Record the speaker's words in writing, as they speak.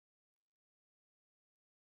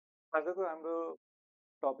आजको हाम्रो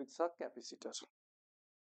टपिक छ क्यापेसिटर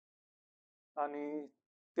अनि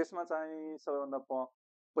त्यसमा चाहिँ सबैभन्दा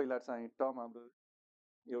पहिला चाहिँ टर्म हाम्रो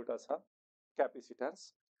एउटा छ क्यापेसिटेन्स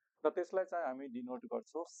र त्यसलाई चाहिँ हामी डिनोट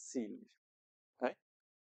गर्छौँ सी है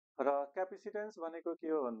र क्यापेसिटेन्स भनेको के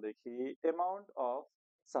हो भनेदेखि amount of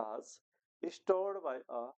charge stored by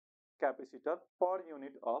a capacitor per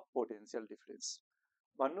unit of potential difference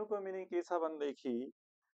भन्नुको मिनिङ के छ भनेदेखि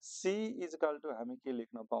सी इजकल टु हामी के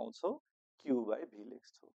लेख्न पाउँछौँ क्यू बाई भी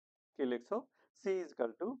लेख्छौँ के लेख्छौँ C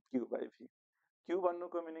is equal to Q by V Q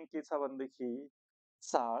भन्नुको मिनिङ के छ भनेदेखि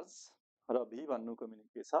चार्ज र भी भन्नुको मिनिङ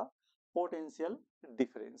के छ पोटेन्सियल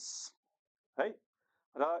डिफरेन्स है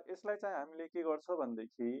र यसलाई चाहिँ हामीले के गर्छौँ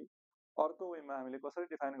भनेदेखि अर्को वेमा हामीले कसरी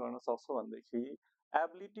डिफाइन गर्न सक्छौँ भनेदेखि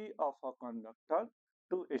ability of a conductor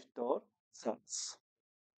to store charge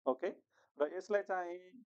okay र यसलाई चाहिँ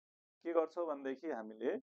के गर्छौँ भनेदेखि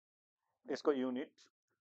हामीले यसको युनिट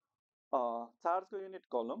चार्जको युनिट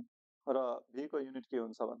कलम र भीको युनिट के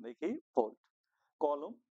हुन्छ भनेदेखि भोल्ट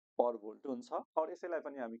कलम पर भोल्ट हुन्छ और यसैलाई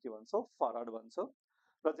पनि हामी के भन्छौँ फराड भन्छौँ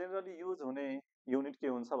र जेनरली युज हुने युनिट के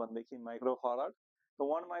हुन्छ भनेदेखि माइक्रो फराड त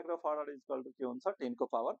 1 माइक्रो फराड इक्वल टु के हुन्छ 10 को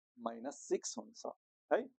पावर -6 हुन्छ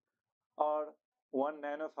है और 1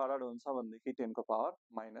 न्यानो फराड हुन्छ भनेदेखि 10 को पावर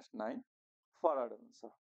 -9 फराड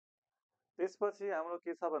हुन्छ त्यसपछि हाम्रो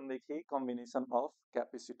के छ भनेदेखि कम्बिनेसन अफ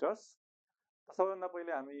क्यापेसिटर्स सबैभन्दा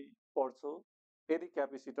पहिले हामी पढ्छौँ यदि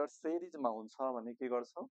क्यापेसिटर सिरिजमा हुन्छ भने के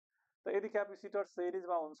गर्छौँ त यदि क्यापेसिटर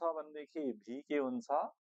सिरिजमा हुन्छ भनेदेखि भी के हुन्छ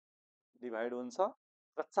डिभाइड हुन्छ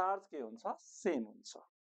र चार्ज के हुन्छ सेम हुन्छ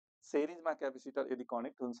सिरिजमा क्यापेसिटर यदि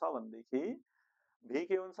कनेक्ट हुन्छ भनेदेखि भी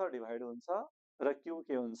के हुन्छ डिभाइड हुन्छ र क्यू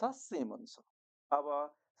के हुन्छ सेम हुन्छ अब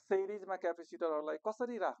सिरिजमा क्यापेसिटरहरूलाई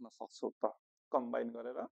कसरी राख्न सक्छौँ त कम्बाइन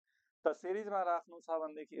गरेर त सिरिजमा राख्नु छ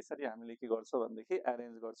भनेदेखि यसरी हामीले के गर्छौँ भनेदेखि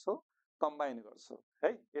एरेन्ज गर्छौँ कम्बाइन गर्छौँ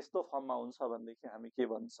है यस्तो फर्ममा हुन्छ भनेदेखि हामी के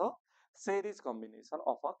भन्छौँ series combination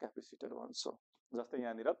of a capacitor भन्छौँ जस्तै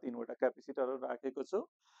यहाँनिर तीनवटा क्यापेसिटरहरू राखेको छु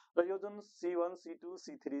र यो जुन C1 C2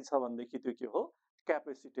 C3 छ भनेदेखि त्यो के हो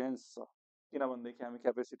क्यापेसिटेन्स छ किनभनेदेखि हामी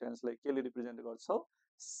क्यापेसिटेन्सलाई केले रिप्रेजेन्ट गर्छौँ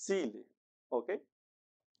सीले ओके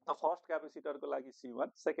फर्स्ट क्यापेसिटरको लागि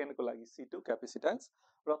C1 सेकेन्डको लागि C2 क्यापेसिटेन्स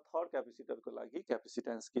र थर्ड क्यापेसिटरको लागि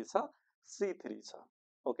क्यापेसिटेन्स के छ C3 छ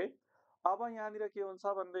ओके अब यहाँनिर के हुन्छ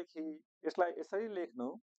भनेदेखि यसलाई यसरी लेख्नु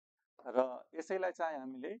र यसैलाई चाहिँ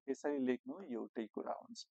हामीले यसरी लेख्नु एउटै कुरा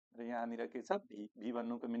हुन्छ र यहाँनिर के छ भी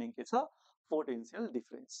भन्नुको मिनिङ के छ पोटेन्सियल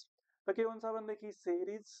डिफरेन्स त के हुन्छ भनेदेखि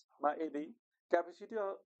सिरिजमा यदि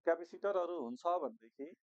क्यापेसिटरहरू हुन्छ भनेदेखि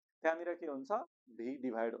त्यहाँनिर के हुन्छ भी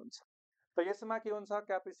डिभाइड हुन्छ त यसमा के हुन्छ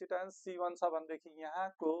क्यापेसिटेन्स C1 छ भनेदेखि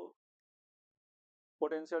यहाँको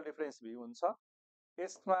पोटेन्सियल डिफरेन्स भी हुन्छ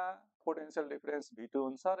यसमा पोटेन्सियल डिफरेन्स V2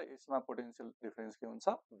 हुन्छ र यसमा पोटेन्सियल डिफरेन्स के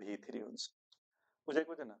हुन्छ V3 हुन्छ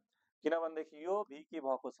बुझेको छैन किनभनेदेखि यो भी के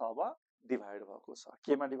भएको छ अब डिभाइड भएको छ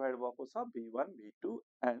केमा डिभाइड भएको छ V1 V2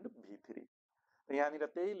 एन्ड V3 यहाँनिर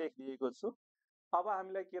त्यही लेखिदिएको छु अब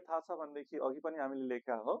हामीलाई के थाहा छ भनेदेखि अघि पनि हामीले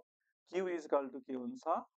लेखा हो Q इजकल टु के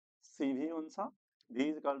हुन्छ CV हुन्छ V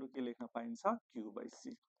इजकल टु के लेख्न पाइन्छ Q बाई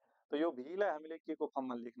C त यो V लाई हामीले के को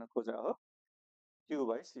फर्ममा लेख्न खोजा हो Q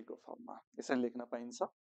बाई C को फर्ममा यसरी लेख्न पाइन्छ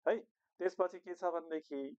है त्यसपछि के छ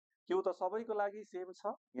भनेदेखि Q त सबैको लागि सेम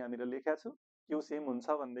छ यहाँनिर लेखेको छु Q सेम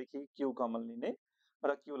हुन्छ भनेदेखि Q कमन लिने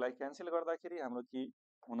र Q लाई क्यान्सल गर्दाखेरि हाम्रो के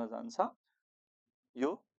हुन जान्छ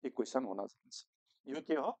यो इक्वेसन हुन जान्छ यो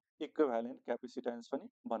के हो इक्विभ्यालेन्ट क्यापेसिटेन्स पनि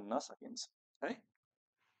भन्न सकिन्छ है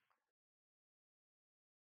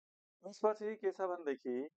त्यसपछि के छ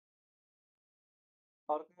भनेदेखि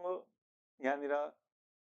अर्को यहाँनिर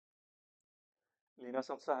लिन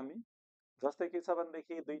सक्छ हामी जस्तै के छ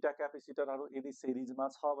भनेदेखि दुईटा क्यापेसिटरहरू यदि सिरिजमा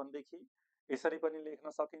छ भनेदेखि यसरी पनि लेख्न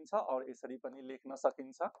सकिन्छ और यसरी पनि लेख्न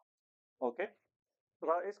सकिन्छ ओके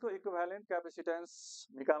र यसको इक्विभ्यालेन्ट क्यापेसिटेन्स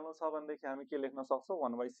निकाल्नु छ भनेदेखि हामी के लेख्न सक्छौँ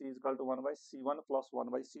 1/c equal to 1/c1 plus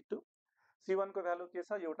 1/c2 C1 को भ्यालु के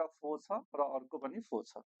छ एउटा 4 छ र अर्को पनि 4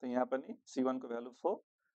 छ त यहाँ पनि C1 को भ्यालु 4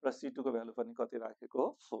 र C2 को भ्यालु पनि कति राखेको हो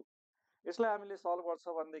 4 यसलाई हामीले सल्भ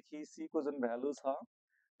गर्छौँ भनेदेखि C को जुन भ्यालु छ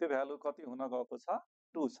त्यो भ्यालु कति हुन गएको छ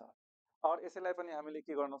 2 छ और यसैलाई पनि हामीले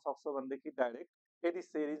के गर्न सक्छौँ भनेदेखि डाइरेक्ट यदि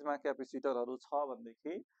सिरिजमा क्यापेसिटरहरू छ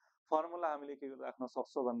भनेदेखि फर्मुला हामीले के राख्न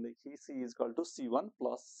सक्छौँ भनेदेखि C equal to C1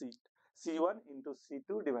 plus C1 into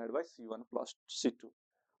C2 divide by C1 plus C2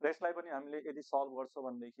 र यसलाई पनि हामीले यदि सल्भ गर्छौँ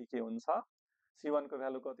भनेदेखि के हुन्छ C1 को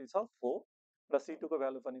भ्यालु कति छ 4 र C2 को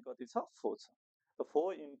भ्यालु पनि कति छ 4 छ त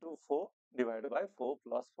 4 into 4 divide by 4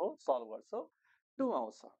 plus 4 solve गर्छौँ 2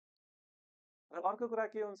 आउँछ र अर्को कुरा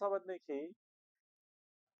के हुन्छ भनेदेखि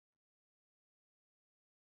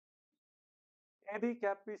यदि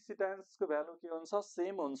क्यापेसिटेन्सको भ्यालु के हुन्छ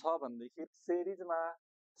सेम हुन्छ भनेदेखि सिरिजमा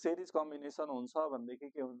सिरिज कम्बिनेसन हुन्छ भनेदेखि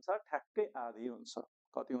के हुन्छ ठ्याक्कै आधी हुन्छ।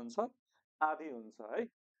 कति हुन्छ? आधी हुन्छ है।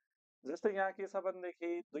 जस्तै यहाँ के छ भनेदेखि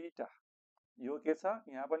दुईटा, यो के छ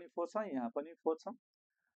यहाँ पनि 4 छ यहाँ पनि 4 छ।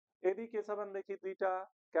 यदि के छ भनेदेखि दुईटा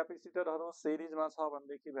क्यापेसिटरहरू सिरिजमा छ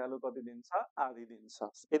भनेदेखि भ्यालु कति दिन्छ? आधी दिन्छ।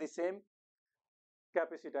 यदि सेम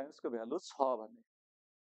क्यापेसिटेन्सको भ्यालु छ भने।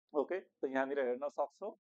 ओके, त यहाँनिर हेर्न सक्छौ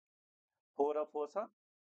 4 र 4 छ,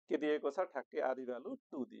 के दिएको छ? ठ्याक्कै आधी भ्यालु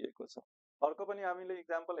 2 दिएको छ। अर्को पनि हामीले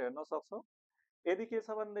इक्जाम्पल हेर्न सक्छौं। यदि के छ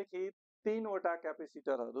भनेदेखि तीनवटा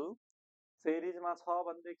क्यापेसिटरहरू सिरिजमा छ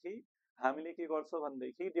भनेदेखि हामीले के गर्छौं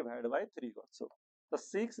भनेदेखि डिभाइड बाइ 3 गर्छौं। त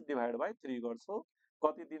 6 डिभाइड बाइ 3 गर्छौं,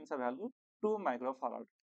 कति दिन्छ भ्यालु? 2 माइक्रोफराड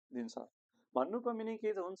दिन्छ। भन्नुको मिनिङ के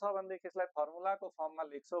हुन्छ भनेदेखि यसलाई फर्मुलाको फर्ममा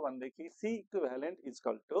लेख्छौं भनेदेखि C equivalent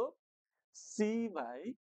equal to C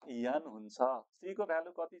by n हुन्छ। C को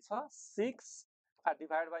भ्यालु कति छ? 6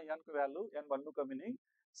 डिभाइड बाइ n को भ्यालु, n भन्नुको मिनिङ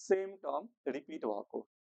सेम टर्म रिपिट भएको,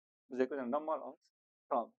 बुझेको छैन? Number of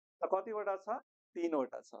term. त कतिवटा छ? 3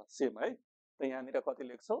 वटा छ सेम है। त यहाँनिर कति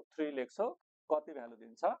लेख्छौ? 3 लेख्छौ, कति भ्यालु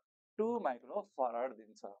दिन्छ? 2 माइक्रोफराड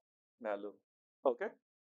दिन्छ भ्यालु। ओके,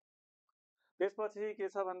 त्यसपछि के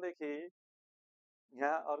छ भनेदेखि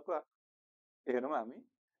यहाँ अर्को हेरौँ हामी।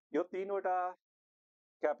 यो तीनवटा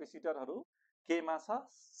क्यापेसिटरहरू केमा छ?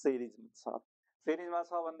 सिरिजमा छ। सिरिजमा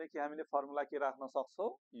छ भनेदेखि हामीले फर्मुला के राख्न सक्छौं?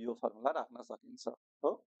 यो फर्मुला राख्न सकिन्छ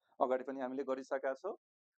हो। अगाडि पनि हामीले गरिसकेका छौं।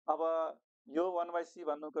 अब यो 1/c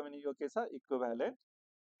भन्नुको मिनिङ यो के छ? इक्विभ्यालेन्ट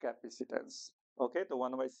क्यापेसिटेन्स। ओके, त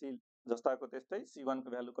 1/c जस्ताको त्यस्तै C1 को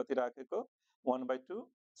भ्यालु कति राखेको? 1/2,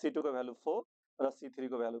 C2 को भ्यालु 4 र C3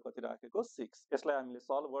 को भ्यालु कति राखेको? 6। यसलाई हामीले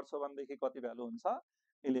सल्भ गर्छौं भनेदेखि कति भ्यालु हुन्छ?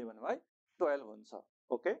 11/12 हुन्छ।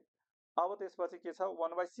 ओके, अब त्यसपछि के छ?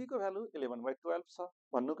 1/c को भ्यालु 11/12 छ।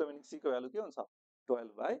 भन्नुको मिनिङ c को भ्यालु के हुन्छ?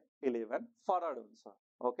 12/11 फराड हुन्छ।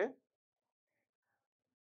 ओके,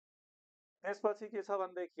 त्यसपछि के छ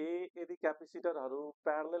भनेदेखि यदि क्यापेसिटरहरू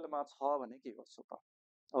प्यारललमा छ भने के गर्छौ त?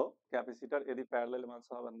 हो, क्यापेसिटर यदि प्यारललमा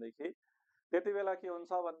छ भनेदेखि त्यति बेला के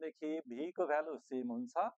हुन्छ भनेदेखि V को भ्यालु सेम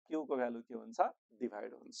हुन्छ, Q को भ्यालु के हुन्छ?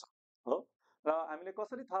 डिभाइड हुन्छ हो। र हामीले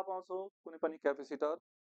कसरी थाहा पाउँछौं कुनै पनि क्यापेसिटर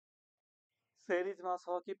सिरिजमा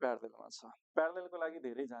छ कि प्यारललमा छ? प्यारललको लागि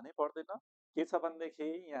धेरै जानै पर्दैन। के छ भनेदेखि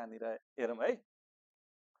यहाँनिर हेरौँ है,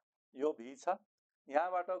 यो V छ,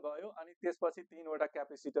 यहाँबाट गयो अनि त्यसपछि तीनवटा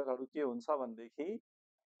क्यापेसिटरहरू के हुन्छ भनेदेखि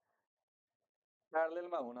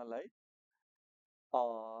प्यारललमा हुनलाई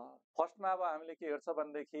फर्स्टमा अब हामीले के हेर्छ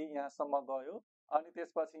भनेदेखि यहाँसम्म गयो अनि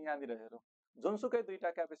त्यसपछि यहाँनिर हेरौँ, जुनसुकै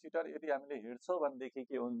दुईटा क्यापेसिटर यदि हामीले हेर्छौं भनेदेखि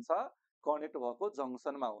के हुन्छ? कनेक्ट भएको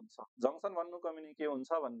जंक्सनमा हुन्छ। जंक्सन भन्नुको मिनिङ के हुन्छ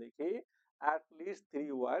भनेदेखि at least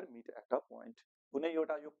 3 wire meet at a point. कुनै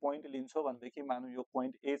एउटा यो पोइन्ट लिन्छौं भनेदेखि मानौ यो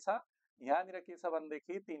पोइन्ट A छ, यहाँनिर के छ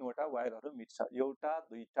भनेदेखि तीनवटा वायरहरू मिट्छ, एउटा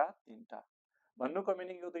दुईटा तीनटा। भन्नुको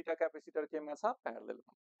मिनिङ यो दुईटा क्यापेसिटर केमा छ?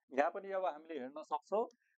 प्यारललमा। यहाँ पनि अब हामीले हेर्न सक्छौं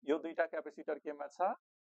यो दुईटा क्यापेसिटर केमा छ?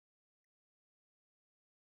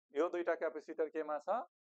 यो दुईटा क्यापेसिटर केमा छ?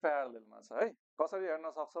 प्यारललमा छ है। कसरी हेर्न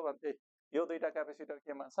सक्छौ भने यो दुईटा क्यापेसिटर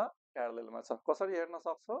केमा छ? प्यारललमा छ। कसरी हेर्न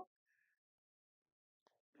सक्छौ?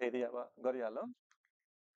 फेरि अब गरिहालौं।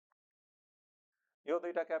 यो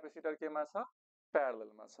दुईटा क्यापेसिटर केमा छ?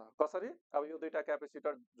 प्यारललमा छ। कसरी? अब यो दुईटा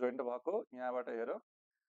क्यापेसिटर जोइन्ट भएको, यहाँबाट हेरौँ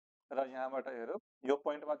र यहाँबाट हेरौँ, यो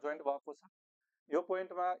पोइन्टमा जोइन्ट भएको छ। यो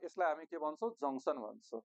पोइन्टमा यसलाई हामी के भन्छौं? जंक्सन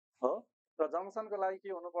भन्छौं हो। र जंक्सनको लागि के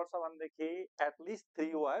हुनुपर्छ भनेदेखि at least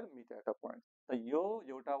 3 wire meet at a point. त यो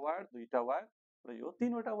एउटा वायर, दुईटा वायर र यो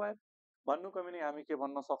तीनवटा वायर। भन्नुको मिनिङ हामी के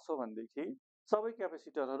भन्न सक्छौं भनेदेखि सबै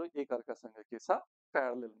क्यापेसिटरहरू एकअर्कासँग के छ?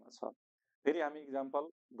 प्यारललमा छ। फेरि हामी इक्जाम्पल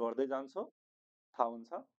गर्दै जान्छौं, थाहा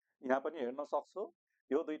हुन्छ। यहाँ पनि हेर्न सक्छौं,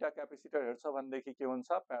 यो दुईटा क्यापेसिटर हेर्छौं भनेदेखि के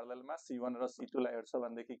हुन्छ? प्यारललमा C1 र C2 लाई हेर्छौं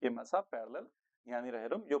भनेदेखि केमा छ? प्यारलल। यहाँनिर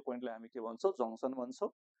हेरौँ, यो पोइन्टलाई हामी के भन्छौं? जंक्सन भन्छौं।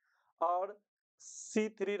 और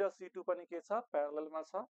C3 र C2 पनि के छ? प्यारललमा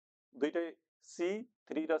छ। दुईटै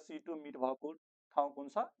C3 र C2 मिट भएको ठाउँ कुन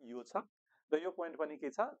छ? यो छ। र यो पोइन्ट पनि के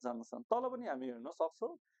छ? जंक्सन। तल पनि हामी हेर्न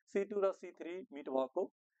सक्छौं, C2 र C3 मिट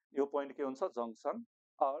भएको यो पोइन्ट के हुन्छ? जंक्सन।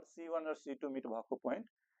 और C1 र C2 मिट भएको पोइन्ट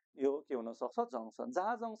यो के हुन सक्छ? जंक्सन।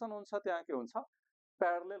 जहाँ जंक्सन हुन्छ त्यहाँ के हुन्छ?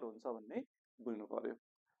 प्यारलल हुन्छ भन्ने बुझ्नु पर्यो।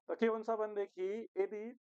 त के हुन्छ भनेदेखि यदि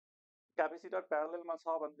क्यापेसिटर प्यारललमा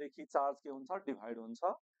छ भनेदेखि चार्ज के हुन्छ? डिभाइड हुन्छ।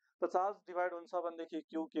 त चार्ज डिभाइड हुन्छ भनेदेखि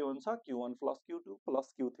Q के हुन्छ? Q1 plus Q2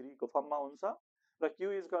 plus Q3 को फर्ममा हुन्छ र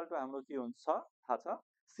Q इक्वल टु हाम्रो के हुन्छ? थाहा छ?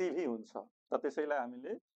 CV हुन्छ। त त्यसैलाई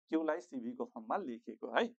हामीले Q लाई CV को फर्ममा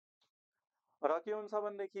लेखेको है। र के हुन्छ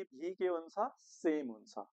भनेदेखि V के हुन्छ? सेम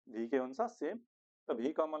हुन्छ। V के हुन्छ? सेम। त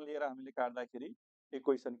V कमन लिएर हामीले काट्दाखेरि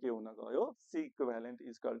इक्वेसन के हुन गयो? C equivalent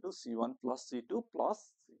equal to C1 plus C2 plus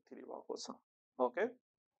C3 भएको छ। ओके,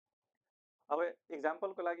 अब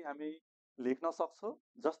एक्जाम्पलको लागि हामी लेख्न सक्छौँ।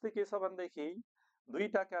 जस्तै के छ भनेदेखि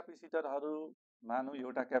दुईटा क्यापेसिटरहरू, मानौँ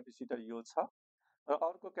एउटा क्यापेसिटर यो छ र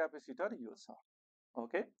अर्को क्यापेसिटर यो छ,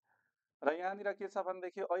 ओके। र यहाँनिर के छ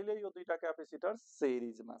भनेदेखि अहिले यो दुईटा क्यापेसिटर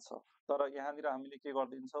सिरिजमा छ, तर यहाँनिर हामीले के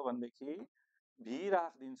गरिदिन्छौँ भनेदेखि भी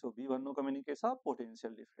राखिदिन्छौँ। भी भन्नुको मिनिङ के छ,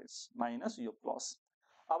 पोटेन्सियल डिफरेन्स माइनस यो प्लस।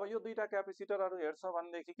 अब यो दुईटा क्यापेसिटरहरू हेर्छौँ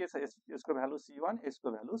भनेदेखि के छ, यसको भ्यालु C1,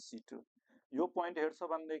 यसको भ्यालु C2। यो पोइन्ट हेर्छौँ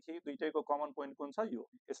भनेदेखि दुईटैको कमन पोइन्ट कुन छ, यो।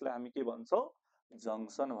 यसलाई हामी के भन्छौँ,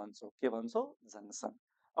 जङ्सन भन्छौँ। के भन्छौँ, जङ्सन।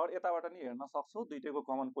 अब यताबाट नि हेर्न सक्छौँ दुईटैको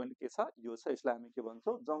कमन पोइन्ट के छ, यो छ। यसलाई हामी के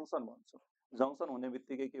भन्छौँ, जङ्सन भन्छौँ। जङ्सन हुने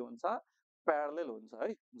बित्तिकै के हुन्छ, प्यारलेल हुन्छ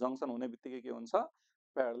है। जङ्सन हुने बित्तिकै के हुन्छ,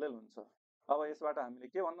 प्यारलेल हुन्छ। अब यसबाट हामीले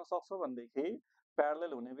के भन्न सक्छौँ भनेदेखि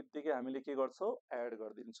प्यारलेल हुने बित्तिकै हामीले के गर्छौँ, एड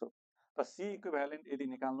गरिदिन्छौँ। र सी इक्विभ्यालेन्ट यदि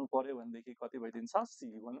निकाल्नु पर्यो भनेदेखि कति भइदिन्छ,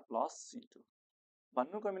 C1 + C2।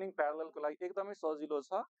 भन्नुको मिनिङ प्यारलेलको लागि एकदमै सजिलो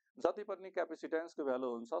छ। जति पनि क्यापेसिटेन्सको भ्यालु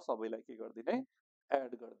हुन्छ सबैलाई के गरिदिने,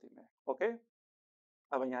 एड गरिदिने, ओके।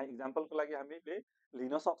 अब यहाँ इक्जाम्पलको लागि हामीले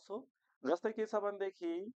लिन सक्छौँ। जस्तै के छ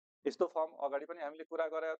भनेदेखि यस्तो फर्म अगाडि पनि हामीले कुरा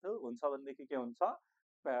गरेका थियौँ। हुन्छ भनेदेखि के हुन्छ,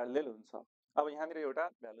 प्यारलेल हुन्छ। अब यहाँनिर एउटा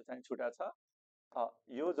भ्यालु चाहिँ छुटा छ।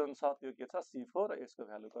 यो जुन छ त्यो के छ, C4 र यसको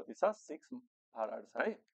भ्यालु कति छ, 6 फाराड छ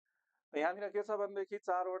है। यहाँनिर के छ भनेदेखि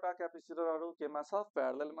चारवटा क्यापेसिटरहरू केमा छ,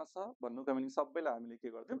 प्यारलेलमा छ। भन्नुको मिनिङ सबैलाई हामीले के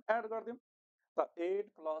गरिदिउँ, एड गरिदिउँ। त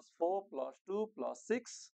 8 + 4 + 2 +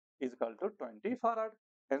 6 = 20 फाराड।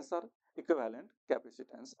 एन्सर इक्विभ्यालेन्ट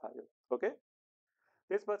क्यापेसिटेन्स आयो, ओके।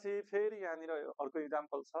 त्यसपछि फेरि यहाँनिर अर्को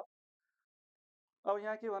इक्जाम्पल छ। अब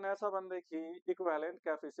यहाँ के भनेको छ भनेदेखि equivalent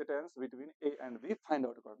क्यापेसिटेन्स between A and be find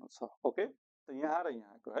out गर्नु छ, ओके। त यहाँ र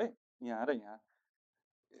यहाँको है, यहाँ र यहाँ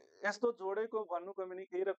यस्तो जोडेको भन्नुको मिनिङ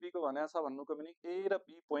ए र बी को भनेको छ। भन्नुको मिनिङ ए र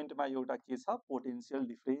बी पोइन्टमा एउटा के छ, पोटेन्सियल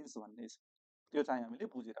डिफरेन्स भन्ने छ। त्यो चाहिँ हामीले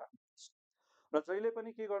बुझिराख्नुपर्छ। र जहिले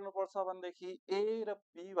पनि के गर्नुपर्छ भनेदेखि ए र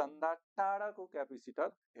बी भन्दा टाढाको क्यापेसिटर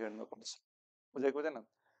हेर्नुपर्छ। बुझेको बुझेन।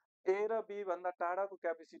 ए र बी भन्दा टाढाको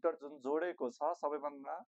क्यापेसिटर जुन जोडेको छ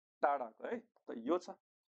सबैभन्दा टाढाको है, त यो छ।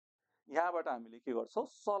 यहाँबाट हामीले के गर्छौँ,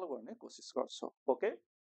 सल्भ गर्ने कोसिस गर्छौँ, ओके।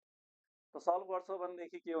 त सल्भ गर्छौँ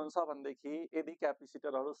भनेदेखि के हुन्छ भनेदेखि यदि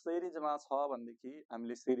क्यापेसिटरहरू सिरिजमा छ भनेदेखि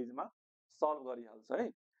हामीले सिरिजमा सल्भ गरिहाल्छ है।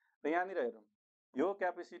 र यहाँनिर हेरौँ, यो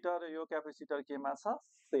क्यापेसिटर यो क्यापेसिटर केमा छ,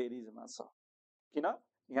 सिरिजमा छ। किन,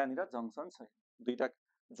 यहाँनिर जङ्सन छैन। दुईटा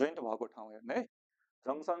जोइन्ट भएको ठाउँ हेर्ने है।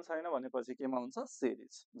 जङ्सन छैन भनेपछि केमा हुन्छ,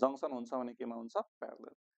 सिरिज। जङ्सन हुन्छ भने केमा हुन्छ,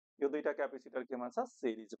 प्यारलल। यो दुईटा क्यापेसिटर केमा छ,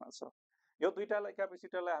 सिरिजमा छ। यो दुईटा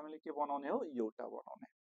क्यापेसिटरलाई हामीले के बनाउने हो, एउटा बनाउने,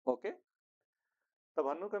 ओके। त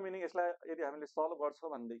भन्नुको मिनिङ यसलाई यदि हामीले सल्भ गर्छौँ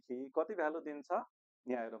भनेदेखि कति भ्यालु दिन्छ,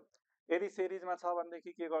 यहाँ हेरौँ। यदि सिरिजमा छ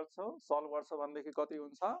भनेदेखि के गर्छौँ, सल्भ गर्छौँ भनेदेखि कति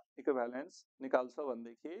हुन्छ, इक्विभ्यालेन्स निकाल्छौँ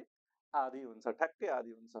भनेदेखि आधी हुन्छ, ठ्याक्कै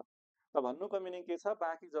आधी हुन्छ। त भन्नुको मिनिङ के छ,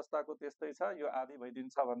 बाँकी जस्ताको त्यस्तै छ। यो आधी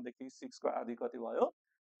भइदिन्छ भनेदेखि 6 को आधी कति भयो,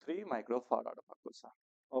 3 माइक्रोफाराड भएको छ,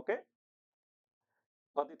 ओके।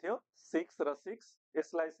 कति थियो, 6 र 6।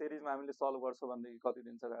 यसलाई सिरिजमा हामीले सल्भ गर्छौँ भनेदेखि कति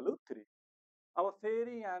दिन्छ, भ्यालु 3। अब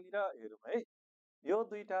फेरि यहाँनिर हेरौँ है। यो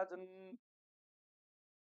दुईटा जुन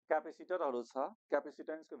क्यापेसिटरहरू छ,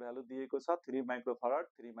 क्यापेसिटेन्सको भ्यालु दिएको छ 3 माइक्रोफाराड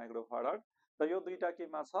 3 माइक्रोफाराड। र यो दुईटा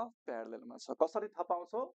केमा छ, प्यारलेलमा छ। कसरी थाहा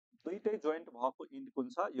पाउँछौँ, दुईटै जोइन्ट भएको इन्ड कुन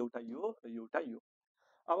छ, एउटा यो र एउटा यो।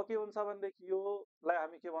 अब के हुन्छ भनेदेखि योलाई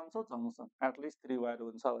हामी के भन्छौँ, जङ्सन। एटलिस्ट 3 वायर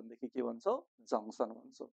हुन्छ भनेदेखि के भन्छौँ, जङ्सन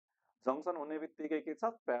भन्छौँ। जङ्सन हुने बित्तिकै के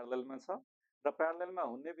छ, प्यारलेलमा छ। र प्यारलेलमा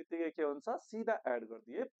हुने बित्तिकै के हुन्छ, सिधा एड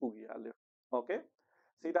गरिदिए पुगिहाल्यो, ओके।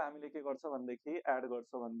 सिधा हामीले के गर्छ भनेदेखि एड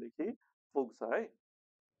गर्छ भनेदेखि पुग्छ है।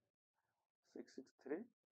 663,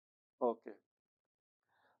 ओके।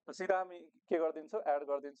 सिधा हामी के गरिदिन्छौँ, एड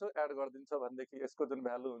गरिदिन्छौँ। एड गरिदिन्छौँ भनेदेखि यसको जुन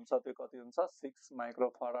भ्यालु हुन्छ त्यो कति हुन्छ, 6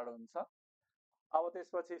 माइक्रोफाराड हुन्छ। अब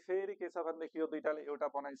त्यसपछि फेरि के छ भनेदेखि यो दुईटाले एउटा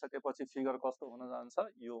बनाइसकेपछि फिगर कस्तो हुन जान्छ,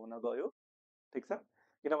 यो हुन गयो, ठिक छ।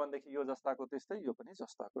 किनभनेदेखि यो जस्ताको त्यस्तै, यो पनि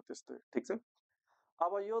जस्ताको त्यस्तै, ठिक छ।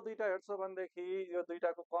 अब यो दुईटा हेर्छौँ भनेदेखि यो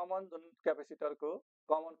दुईटाको कमन जुन क्यापेसिटरको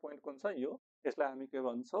कमन पोइन्ट कुन छ, यो। यसलाई हामी के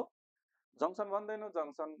भन्छौँ, जङ्सन भन्दैनौँ।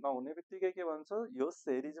 जङ्सन नहुने बित्तिकै के भन्छ, यो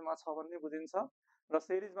सिरिजमा छ भन्ने बुझिन्छ। र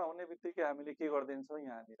सिरिजमा हुने बित्तिकै हामीले के गरिदिन्छौँ,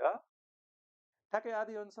 यहाँनिर ठ्याक्कै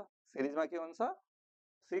आधी हुन्छ। सिरिजमा के हुन्छ,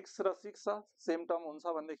 6 र 6 छ, सेम टर्म हुन्छ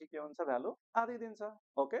भनेदेखि के हुन्छ, भ्यालु आधी दिन्छ,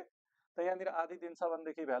 ओके। त यहाँनिर आधी दिन्छ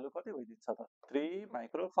भनेदेखि भ्यालु कति भइदिन्छ त, 3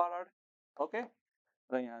 माइक्रोफाराड, ओके।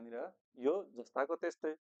 र यहाँनिर यो जस्ताको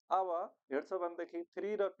त्यस्तै। अब हेर्छौँ भनेदेखि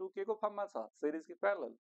 3 र 2 के को फर्ममा छ, सिरिज कि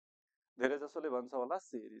प्यारलल। धेरै जसोले भन्छ होला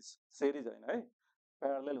सिरिज। सिरिज होइन है,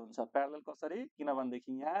 प्यारलेल हुन्छ। प्यारलेल कसरी,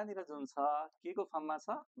 किनभनेदेखि यहाँनिर जुन छ के को फर्ममा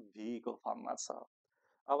छ, भी को फर्ममा छ।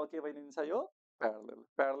 अब के भइदिन्छ, यो प्यारलेल।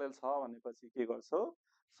 प्यारलेल छ भनेपछि के गर्छौ,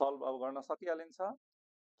 सल्भ अब गर्न सकिहालिन्छ।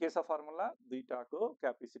 के छ formula दुईटाको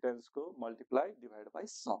क्यापेसिटेन्सको multiply divide by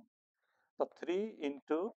some त 3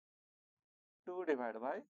 into 2 divided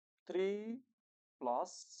by 3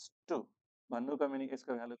 plus 2 भन्नुको मिनिङ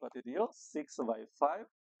यसको भ्यालु कति दियो 6/5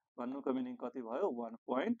 भन्नुको मिनिङ कति भयो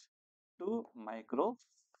 1.2 माइक्रो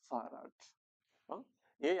फाराड हो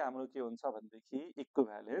यही हाम्रो के हुन्छ भनेदेखि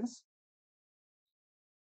इक्विभ्यालेन्ट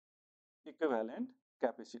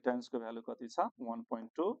क्यापेसिटेन्सको भ्यालु कति छ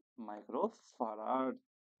 1.2 माइक्रो फाराड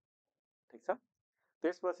ठीक छ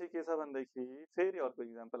त्यसपछि के छ भनेदेखि फेरि अर्को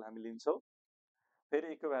एक्जाम्पल हामी लिन्छौं फेरि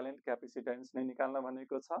इक्विभ्यालेन्ट क्यापेसिटेन्स नै निकाल्न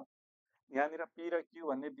भनेको छ यहाँनिर p र q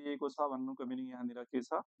भन्ने दिएको छ भन्नुको मिनिङ यहाँनिर के छ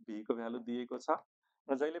v को भ्यालु दिएको छ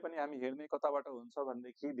र जहिले पनि हामी हेर्ने कताबाट हुन्छ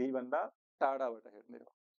भनेदेखि v भन्दा टाढाबाट हेर्ने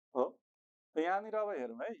हो त यहाँनिर अब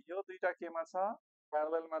हेरौँ है यो दुईटा केमा छ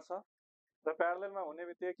प्यारललमा छ र प्यारललमा हुने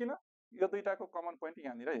बित्तिकै किन यो दुईटाको कमन पोइन्ट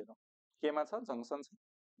यहाँनिर हेरौँ केमा छ जंक्सन छ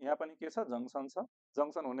यहाँ पनि के छ जंक्सन छ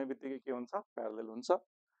जंक्सन हुने बित्तिकै के हुन्छ प्यारलल हुन्छ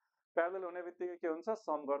प्यारलल हुने बित्तिकै के हुन्छ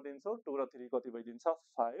सम गरिदिन्छौँ 2 र 3 कति भइदिन्छ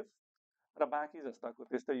 5 र बाँकी जस्ताको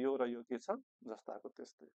त्यस्तै यो र यो के छ जस्ताको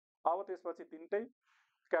त्यस्तै अब त्यसपछि तीनटै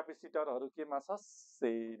क्यापेसिटरहरू केमा छ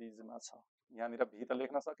सिरिजमा छ यहाँनिर v त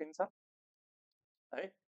लेख्न सकिन्छ है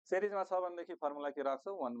सिरिजमा छ भनेदेखि फर्मुला के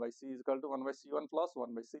राख्छौ 1/c = 1/c1 +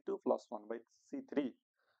 1/c2 + 1/c3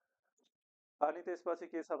 अनि त्यसपछि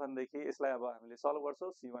के छ भनेदेखि यसलाई अब हामीले सल्भ गर्छौं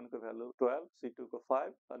c1 को भ्यालु 12 c2 को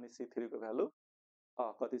 5 अनि c3 को भ्यालु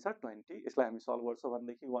कति छ 20 यसलाई हामी सल्भ गर्छौं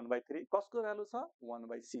भनेदेखि 1/3 कसको भ्यालु छ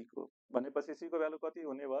 1/c को भनेपछि c को भ्यालु कति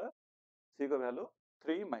हुने भयो c को भ्यालु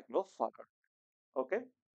 3 माइक्रो फाराड ओके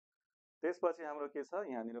त्यसपछि हाम्रो के छ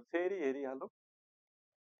यहाँनिर फेरि हेरिहालौं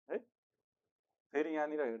है फेरि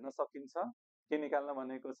यहाँनिर हेर्न सकिन्छ के निकाल्न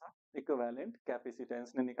भनेको छ इक्विभ्यालेन्ट क्यापेसिटेन्स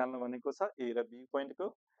नै निकाल्न भनेको छ a र b पोइन्टको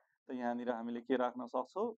त यहाँनिर हामीले के राख्न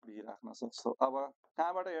सक्छौं v राख्न सक्छौं अब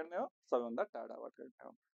कहाँबाट हेर्ने हो सबैभन्दा टाढाबाट हेर्ने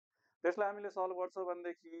हो त्यसलाई हामीले सल्भ गर्छौं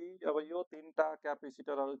भनेदेखि अब यो तीनटा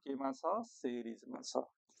क्यापेसिटरहरू केमा छ सिरिजमा छ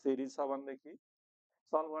सिरिज छ भनेदेखि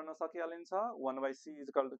सल्भ गर्न सकिहालिन्छ 1/c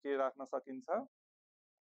 = के राख्न सकिन्छ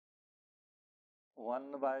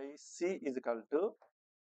 1/c =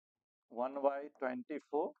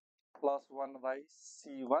 1/24 plus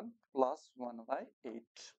 1/c1 plus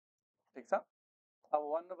 1/8 ठीक छ अब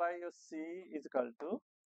 1/c =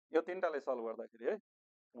 यो तीनटाले सल्भ गर्दाखेरि है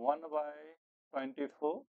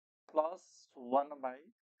 1/24 plus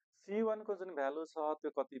 1/c1 को जुन भ्यालु छ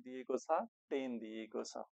त्यो कति दिएको छ 10 दिएको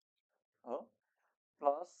छ हो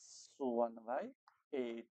प्लस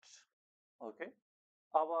 1/8 ओके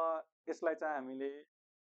अब यसलाई चाहिँ हामीले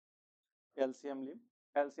एलसीएम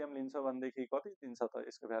लिन्छौं भनेदेखि कति दिन्छ त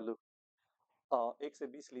यसको भ्यालु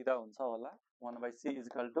 120 लिँदा हुन्छ होला 1/c =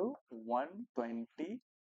 120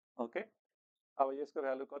 ओके अब यसको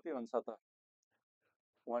भ्यालु कति हुन्छ त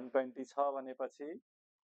 120 छ भनेपछि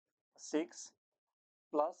 6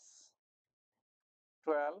 प्लस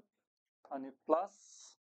 12 अनि प्लस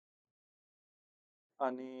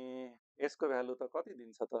अनि यसको भ्यालु त कति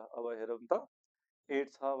दिन्छ त अब हेरौं त 8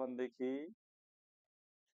 छ भनेदेखि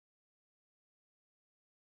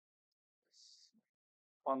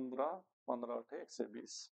 15 15 8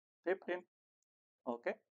 120 15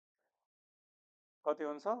 ओके कति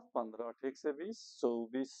हुन्छ 15 8 120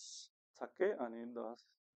 24 छक्के अनि 10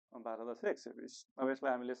 12 10 120 अब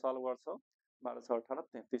यसलाई हामीले सल्भ गर्छौं 12 6 18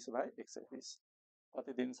 33/120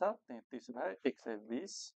 कति दिन्छ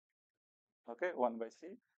 33/120 ओके 1/c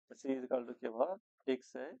c = के भयो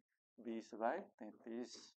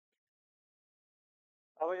 120/33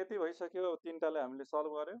 अब यति भइसक्यो तीनटाले हामीले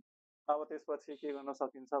सल्भ गर्यौं अब त्यसपछि के गर्न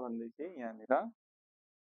सकिन्छ भन्देखि यहाँनिर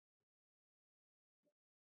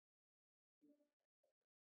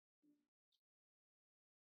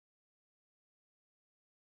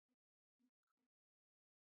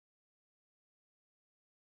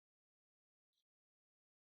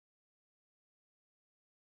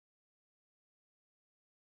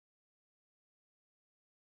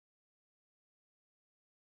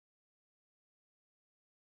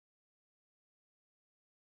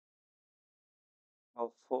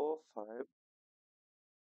अब 4 5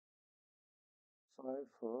 5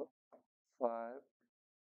 4 5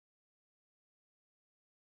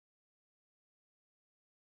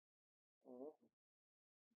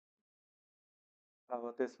 अब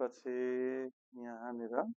त्यसपछि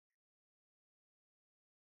यहाँनिर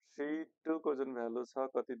c2 को जुन भ्यालु छ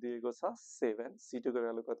कति दिएको छ 7 c2 को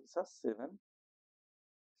भ्यालु कति छ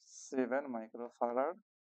 7 माइक्रो फाराड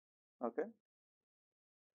ओके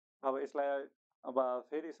अब यसलाई अब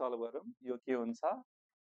फेरि सल्भ गरौँ यो के हुन्छ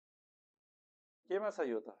केमा छ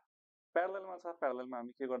यो त प्यारललमा छ प्यारललमा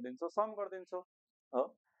हामी के गर्दिन्छौं सम गर्दिन्छौं हो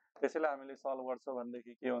त्यसैले हामीले सल्भ गर्छौं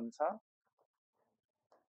भनेदेखि के हुन्छ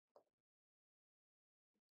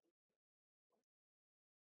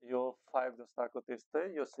यो 5 जस्ताको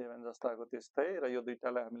त्यस्तै, यो 7 जस्ताको त्यस्तै, र यो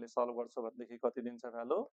दुईटालाई हामीले सल्भ गर्छौँ भनेदेखि कति दिन्छ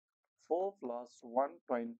भ्यालु? 4 +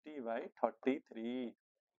 120/33.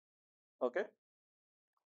 ओके,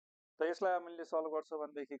 त यसलाई हामीले सल्भ गर्छौँ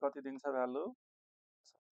भनेदेखि कति दिन्छ भ्यालु?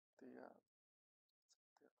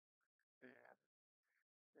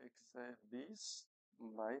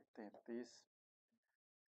 120/33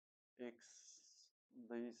 x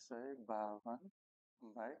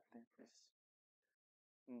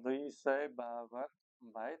 252/33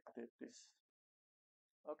 252/33.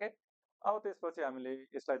 ओके, अब त्यसपछि हामीले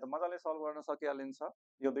यसलाई त मजाले सल्भ गर्न सकिहालिन्छ।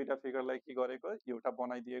 यो दुईटा फिगरलाई के गरेको, एउटा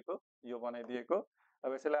बनाइदिएको, यो बनाइदिएको।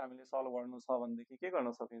 अब यसलाई हामीले सल्भ गर्नु छ भनेदेखि के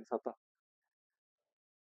गर्न सकिन्छ त?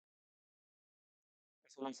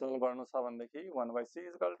 यसलाई सल्भ गर्नु छ भनेदेखि 1/c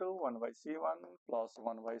 = 1/c1 +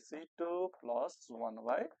 1/c2 +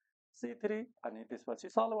 1/c3 अनि त्यसपछि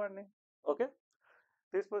सल्भ गर्ने। ओके,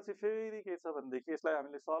 त्यसपछि फेरि के छ भनेदेखि यसलाई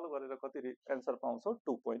हामीले सल्भ गरेर कति एन्सर पाउँछौँ?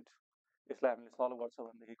 2 पोइन्ट। यसलाई हामीले सल्भ गर्छौँ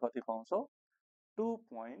भनेदेखि कति पाउँछौँ?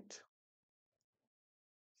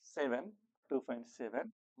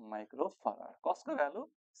 2.7 माइक्रोफराड। कसको भ्यालु?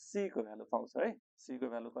 C को भ्यालु पाउँछ है। C को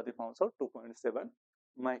भ्यालु कति पाउँछौँ? 2.7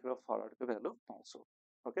 माइक्रोफराडको भ्यालु पाउँछौँ।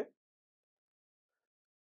 ओके,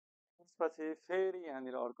 त्यसपछि फेरि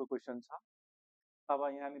यहाँनिर अर्को क्वेसन छ। अब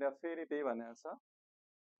यहाँनिर फेरि त्यही भनेको छ,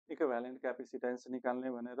 इक्विभ्यालेन्ट क्यापेसिटेन्स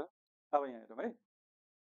निकाल्ने भनेर। अब यहाँ हेरौँ है,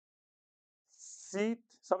 C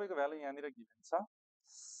सबैको भ्यालु यहाँनिर गिभन छ।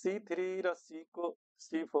 C3 र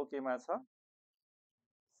C4 केमा छ?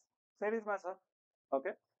 सिरिजमा छ।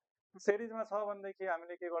 ओके, सिरिजमा छ भनेदेखि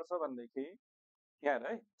हामीले के गर्छौँ भनेदेखि यहाँ हेर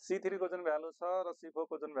है, C3 को जुन भ्यालु छ र C4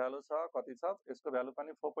 को जुन भ्यालु छ कति छ? यसको भ्यालु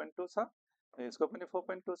पनि 4.2 छ, यसको पनि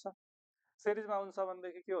 4.2 छ। सिरिजमा हुन्छ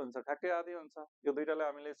भनेदेखि के हुन्छ? ठ्याक्कै आधी हुन्छ। यो दुईटालाई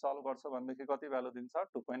हामीले सल्भ गर्छौँ भनेदेखि कति भ्यालु दिन्छ?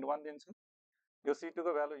 2.1 दिन्छ। यो C2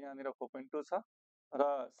 को भ्यालु यहाँनिर 4.2 छ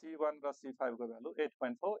र C1 र C5 को भ्यालु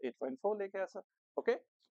 8.4 लेखेको छ। ओके,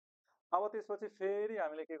 अब त्यसपछि फेरि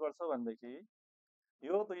हामीले के गर्छौँ भनेदेखि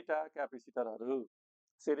यो दुईटा क्यापेसिटरहरू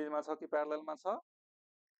सिरिजमा छ कि प्यारललमा छ?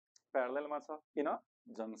 प्यारललमा छ। किन?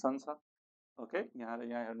 जङ्सन छ। ओके, यहाँ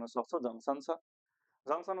हेर्न सक्छौ जङ्सन छ।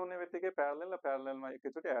 जङ्सन हुने बित्तिकै प्यारलल र प्यारललमा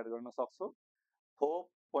एकैचोटि एड गर्न सक्छौ।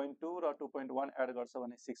 4.2 र 2.1 एड गर्छ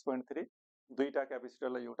भने 6.3, दुईटा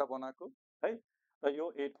क्यापेसिटरलाई एउटा बनाएको है। र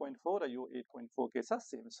यो 8.4 र यो 8.4 के छ?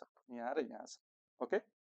 सेम छ, यहाँ र यहाँ छ। ओके,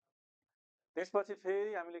 त्यसपछि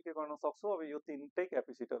फेरि हामीले के गर्न सक्छौँ? अब यो तीनटै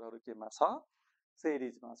क्यापेसिटरहरू केमा छ?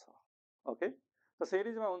 सिरिजमा छ। ओके, त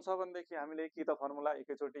सिरिजमा हुन्छ भनेदेखि हामीले कि त फर्मुला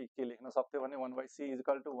एकैचोटि के लेख्न सक्थ्यौ भने 1/c =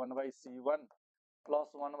 1/c1 +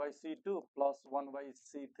 1/c2 +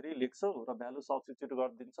 1/c3 लेख्छौ र भ्यालु सब्स्टिट्युट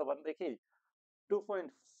गरिदिन्छौ भनेदेखि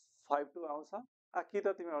 2.52 आउँछ। कि त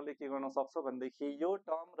तिमीहरूले के गर्न सक्छौ भनेदेखि यो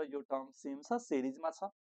टर्म र यो टर्म सेम छ, सिरिजमा छ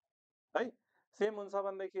है। सेम हुन्छ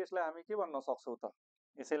भनेदेखि यसलाई हामी के भन्न सक्छौ त?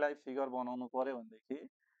 यसैलाई फिगर बनाउनु पर्यो भनेदेखि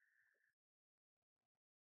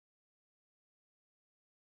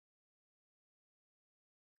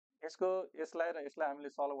यसलाई र यसलाई हामीले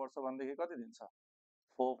सल्भ गर्छौँ भनेदेखि कति दिन्छ?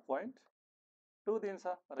 4.2 दिन्छ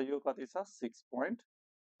र यो कति छ?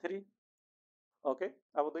 6.3। ओके,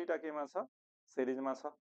 अब दुईटा केमा छ? सिरिजमा छ।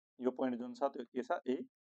 यो पोइन्ट जुन छ त्यो के छ? A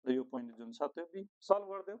र यो पोइन्ट जुन छ त्यो B। सल्भ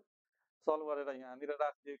गरिदेऊ। सल्भ गरेर यहाँनिर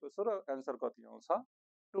राखिदिएको छु र एन्सर कति आउँछ?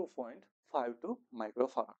 2.52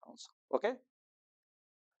 माइक्रोफराड आउँछ। ओके,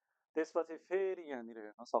 त्यसपछि फेरि यहाँनिर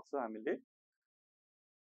हेर्न सक्छौँ हामीले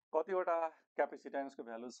कतिवटा क्यापेसिटेन्सको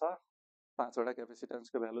भ्यालु छ? 5 वटा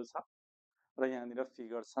क्यापेसिटेन्सको भ्यालु छ र यहाँनिर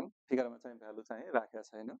फिगर छन्। फिगरमा चाहिँ भ्यालु चाहिँ राखेको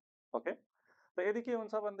छैन। ओके, त यदि के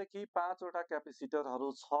हुन्छ भनेदेखि 5 वटा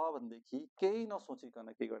क्यापेसिटरहरू छ भनेदेखि केही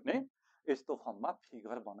नसोचिकन के गर्ने? यस्तो फर्ममा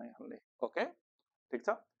फिगर बनाइहाल्ने। ओके, ठिक छ।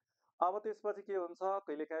 अब त्यसपछि के हुन्छ?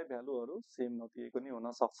 कहिलेकाहीँ भ्यालुहरू सेम नदिएको नि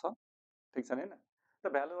हुन सक्छ। ठिक छ नि?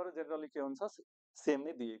 त भ्यालुहरू जेनरली के हुन्छ? सेम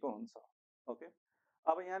नै दिएको हुन्छ। ओके,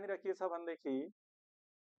 अब यहाँनिर के छ भनेदेखि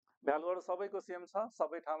भ्यालुहरू सबैको सेम छ।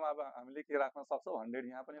 सबै ठाउँमा अब हामीले के राख्न सक्छौँ? 100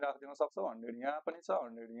 यहाँ पनि राखिदिन सक्छौँ, 100 यहाँ पनि छ,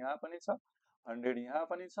 100 यहाँ पनि छ, 100 यहाँ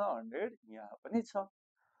पनि छ, 100 यहाँ पनि छ।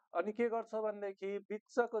 अनि के गर्छ भनेदेखि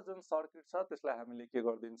बिचको जुन सर्किट छ त्यसलाई हामीले के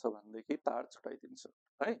गरिदिन्छौँ भनेदेखि तार छुटाइदिन्छौँ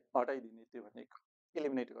है, हटाइदिने, त्यो भनेको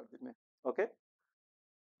इलिमिनेट गरिदिने। ओके,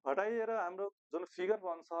 हटाइएर हाम्रो जुन फिगर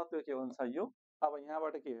बन्छ त्यो के हुन्छ? यो। अब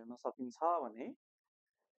यहाँबाट के हेर्न सकिन्छ भने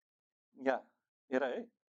यहाँ हेर है,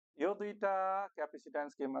 यो दुईटा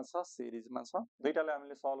क्यापेसिटेन्स केमा छ? सिरिजमा छ। दुईटालाई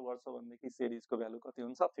हामीले सल्भ गर्छौँ भनेदेखि सिरिजको भ्यालु कति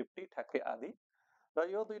हुन्छ? 50, ठ्याक्कै आधी। र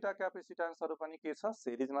यो दुईटा क्यापेसिटेन्सहरू पनि के छ?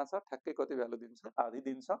 सिरिजमा छ। ठ्याक्कै कति भ्यालु दिन्छ? आधी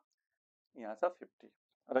दिन्छ। यहाँ छ 50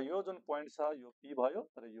 र यो जुन पोइन्ट छ यो P भयो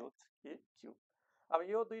र यो के? Q। अब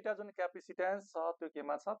यो दुईटा जुन क्यापेसिटेन्स छ त्यो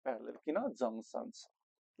केमा छ? प्यारलल। किन? जङ्सन छ।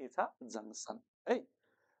 के छ? जङ्सन है।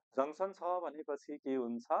 जंक्सन छ भनेपछि के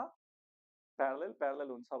हुन्छ, प्यारलल प्यारलल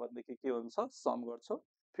हुन्छ भनेदेखि के हुन्छ, सम गर्छु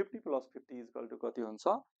 50 + 50 = कति हुन्छ,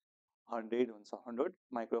 100 हुन्छ, 100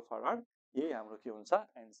 माइक्रोफाराड। यही हाम्रो के हुन्छ,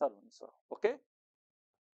 एन्सर हुन्छ। ओके,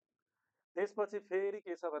 त्यसपछि फेरि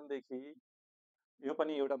के छ भनेदेखि यो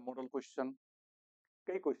पनि एउटा मोडल क्वेशन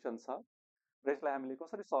कै क्वेशन छ र यसलाई हामीले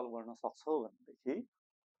कसरी सल्भ गर्न सक्छौँ भनेदेखि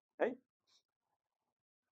है,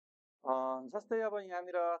 जस्तै अब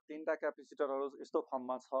यहाँनिर तीनटा क्यापेसिटरहरू यस्तो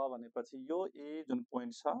फर्ममा छ भनेपछि यो ए जुन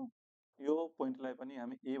पोइन्ट छ यो पोइन्टलाई पनि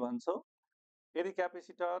हामी ए भन्छौँ। यदि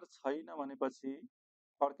क्यापेसिटर छैन भनेपछि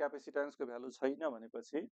और क्यापेसिटेन्सको भ्यालु छैन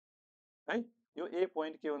भनेपछि है यो ए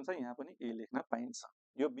पोइन्ट के हुन्छ, यहाँ पनि ए लेख्न पाइन्छ।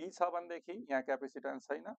 यो बी छ भनेदेखि यहाँ क्यापेसिटेन्स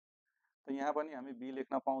छैन, त यहाँ पनि हामी बी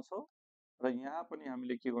लेख्न पाउँछौँ र यहाँ पनि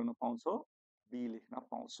हामीले के गर्न पाउँछौँ, बी लेख्न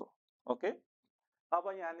पाउँछौँ। ओके, अब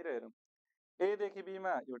यहाँनिर हेरौँ, ए देखि बी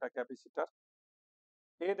मा एउटा क्यापेसिटर,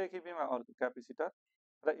 ए देखि बी मा अर्को क्यापेसिटर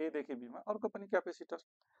र ए देखि बी मा अर्को पनि क्यापेसिटर।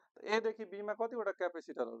 ए देखि बी मा कतिवटा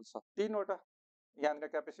क्यापेसिटरहरू छ, तीनवटा। यहाँनिर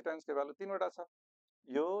क्यापेसिटेन्सको भ्यालु तीनवटा छ,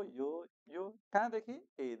 यो यो यो कहाँदेखि,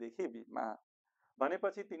 ए देखि बी मा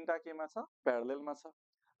भनेपछि तीनटा केमा छ, प्यारललमा छ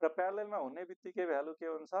र प्यारललमा हुने बित्तिकै भ्यालु के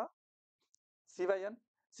हुन्छ, C by an.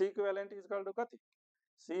 C equivalent is equal to कति,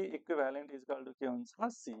 C equivalent is equal to के हुन्छ,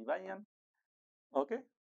 C by an. Okay,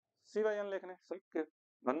 C by an लेख्ने सबै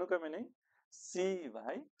भन्नुको meaning C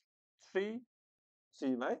by 3,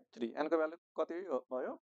 C by 3, Enco value कति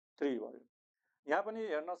भयो, 3 भयो। यहाँ पनि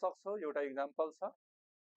हेर्न सक्छौ एउटा इक्जाम्पल छ,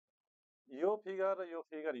 यो फिगर र यो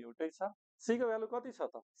फिगर एउटै छ, सी को भ्यालु कति छ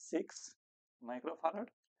त, 6 माइक्रोफाराड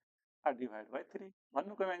डिभाइड बाई 3,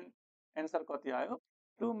 भन्नुको एन्सर कति आयो,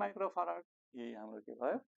 2 माइक्रोफाराड। यही हाम्रो के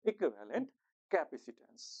भयो, इक्विभ्यालेन्ट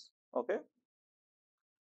क्यापेसिटेन्स। ओके,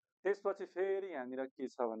 त्यसपछि फेरि यहाँनिर के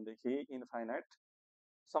छ भनेदेखि इन्फाइनाइट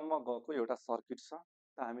सम्म गएको एउटा सर्किट छ।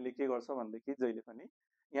 त हामीले के गर्छौँ भनेदेखि जहिले पनि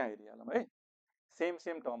यहाँ हेरिहालौँ है, सेम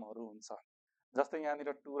सेम टर्महरू हुन्छ। जस्तै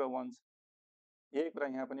यहाँनिर 2 र 1 छ, यही कुरा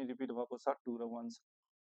यहाँ पनि रिपिट भएको छ, 2 र 1 छ,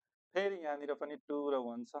 फेरि यहाँनिर पनि 2 र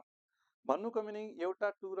 1 छ। भन्नुको मिनिङ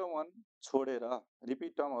एउटा 2 र 1 छोडेर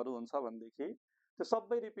रिपिट टर्महरू हुन्छ भनेदेखि त्यो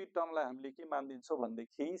सबै रिपिट टर्मलाई हामीले के मानिदिन्छौँ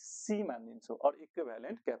भनेदेखि सी मानिदिन्छौँ और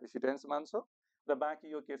इक्विभ्यालेन्ट क्यापेसिटेन्स मान्छौँ र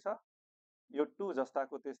बाँकी यो के छ, यो 2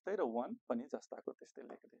 जस्ताको त्यस्तै र 1 पनि जस्ताको त्यस्तै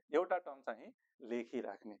लेख्दै एउटा टर्म चाहिँ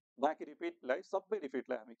लेखिराख्ने, बाँकी रिपिटलाई सबै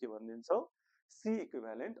रिपिटलाई हामी के भनिदिन्छौँ, सी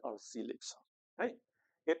इक्विभ्यालेन्ट और सी लेख्छौँ है।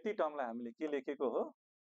 यति टर्मलाई हामीले के लेखेको हो,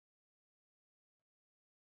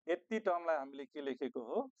 यति टर्मलाई हामीले के लेखेको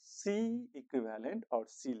हो, सी इक्विभ्यालेन्ट और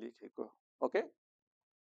सी लेखेको। ओके,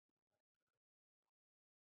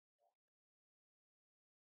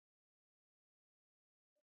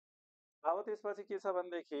 अब त्यसपछि के छ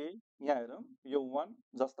भनेदेखि यहाँ हेरौँ, यो 1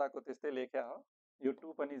 जस्ताको त्यस्तै लेख्या हो, यो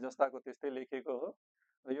 2 पनि जस्ताको त्यस्तै लेखेको हो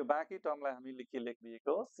र यो बाँकी टर्मलाई हामीले के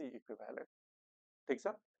लेखिदिएको हो, सी इक्विभ्यालेन्ट। ठिक छ,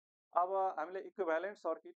 अब हामीले इक्विभ्यालेन्ट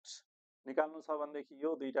सर्किट निकाल्नु छ भनेदेखि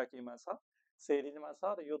यो दुईटा केमा छ, सिरिजमा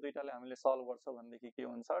छ र यो दुईटाले हामीले सल्भ गर्छौँ भनेदेखि के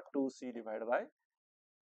हुन्छ, 2c divide by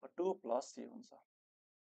 2 plus c हुन्छ,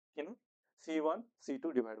 किन c1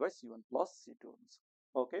 c2 divide by c1 plus c2 हुन्छ।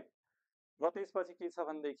 ओके, र त्यसपछि के छ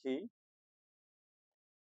भनेदेखि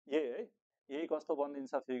यही कस्तो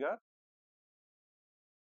बनिन्छ फिगर,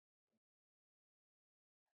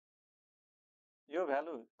 यो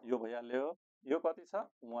भ्यालु यो भइहाल्यो, यो कति छ,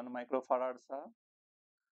 1 माइक्रोफाराड छ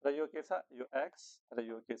र यो के छ, यो x र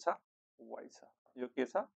यो के छ, y छ, यो के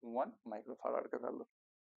छ, 1 माइक्रोफाराडको भ्यालु।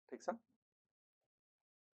 ठिक छ,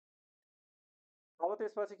 अब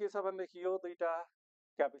त्यसपछि के छ भनेदेखि यो दुईटा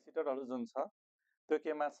क्यापेसिटरहरू जुन छ त्यो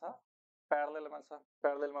केमा छ, प्यारललमा छ।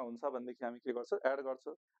 प्यारललमा हुन्छ भनेदेखि हामी के गर्छौँ, एड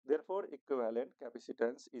गर्छौँ। Therefore equivalent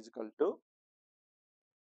क्यापेसिटेन्स is equal to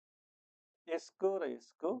यसको र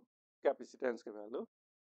यसको क्यापेसिटेन्सको भ्यालु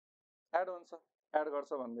एड हुन्छ, एड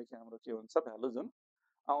गर्छ भनेदेखि हाम्रो के हुन्छ, भ्यालु जुन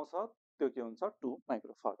आउँछ त्यो के हुन्छ, 2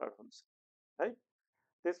 माइक्रोफाराड हुन्छ है।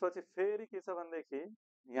 त्यसपछि फेरि के छ भनेदेखि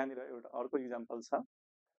यहाँनिर एउटा अर्को इक्जाम्पल छ,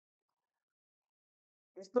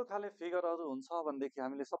 यस्तो खाले फिगरहरू हुन्छ भनेदेखि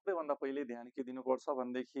हामीले सबैभन्दा पहिले ध्यान के दिनुपर्छ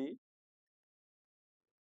भनेदेखि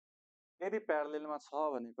यदि प्यारललमा छ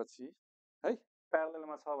भनेपछि है,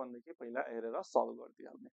 प्यारललमा छ भनेदेखि पहिला हेरेर सल्भ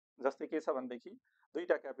गरिदिहाल्ने। जस्तै के छ भनेदेखि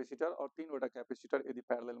दुईटा क्यापेसिटर और तीनवटा क्यापेसिटर यदि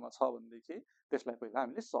प्यारललमा छ भनेदेखि त्यसलाई पहिला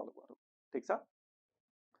हामीले सल्भ गरौँ। ठिक छ,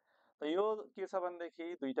 त यो के छ भनेदेखि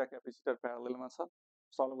दुईटा क्यापेसिटर प्यारललमा छ,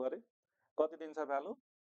 सल्भ गरे कति दिन्छ भ्यालु,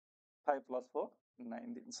 5 + 4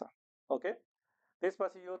 9 दिन्छ। ओके,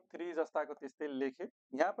 त्यसपछि यो 3 जस्ताको त्यस्तै लेखे,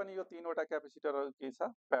 यहाँ पनि यो तीनवटा क्यापेसिटरहरू के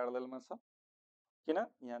छ, प्यारललमा छ, किन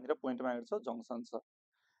यहाँनिर पोइन्टमा हेर्छौ जंक्सन छ।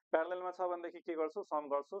 प्यारललमा छ भनेदेखि के गर्छौ, सम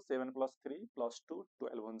गर्छौ, 7 + 3 + 2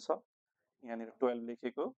 12 हुन्छ। यहाँनिर 12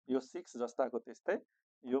 लेखेको, यो 6 जस्ताको त्यस्तै,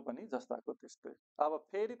 यो पनि जस्ताको त्यस्तै। अब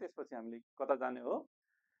फेरि त्यसपछि हामीले कता जाने हो,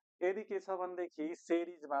 यदि के छ भनेदेखि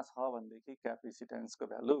सिरिजमा छ भनेदेखि क्यापेसिटेन्सको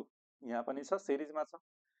भ्यालु यहाँ पनि छ, सिरिजमा छ।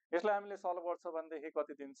 यसलाई हामीले सल्भ गर्छौँ भनेदेखि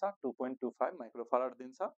कति दिन्छ, 2.25 माइक्रोफराड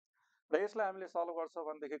दिन्छ। र यसलाई हामीले सल्भ गर्छौँ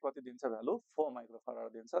भनेदेखि कति दिन्छ भ्यालु, 4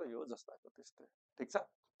 माइक्रोफराड दिन्छ, र यो जस्ताको त्यस्तै। ठिक छ।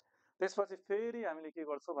 त्यसपछि फेरि हामीले के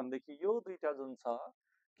गर्छौँ भनेदेखि यो दुईटा जुन छ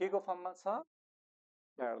के को फर्ममा छ,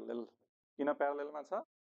 प्यारलेल। किन प्यारलेलमा छ,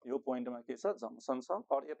 यो पोइन्टमा के छ, जङ्सन छ,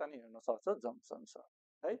 अरू यता नि हेर्न सक्छ जङ्सन छ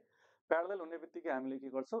है। प्यारलेल हुने बित्तिकै हामीले के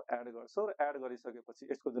गर्छौँ, एड गर्छौँ, र एड गरिसकेपछि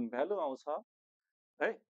यसको जुन भ्यालु आउँछ है,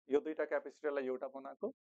 यो दुईटा क्यापेसिटरलाई एउटा बनाएको,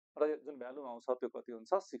 र जुन भ्यालु आउँछ त्यो कति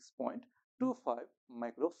हुन्छ, 6.25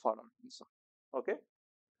 माइक्रोफराड हुन्छ। Okay,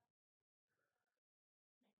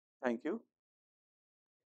 thank you.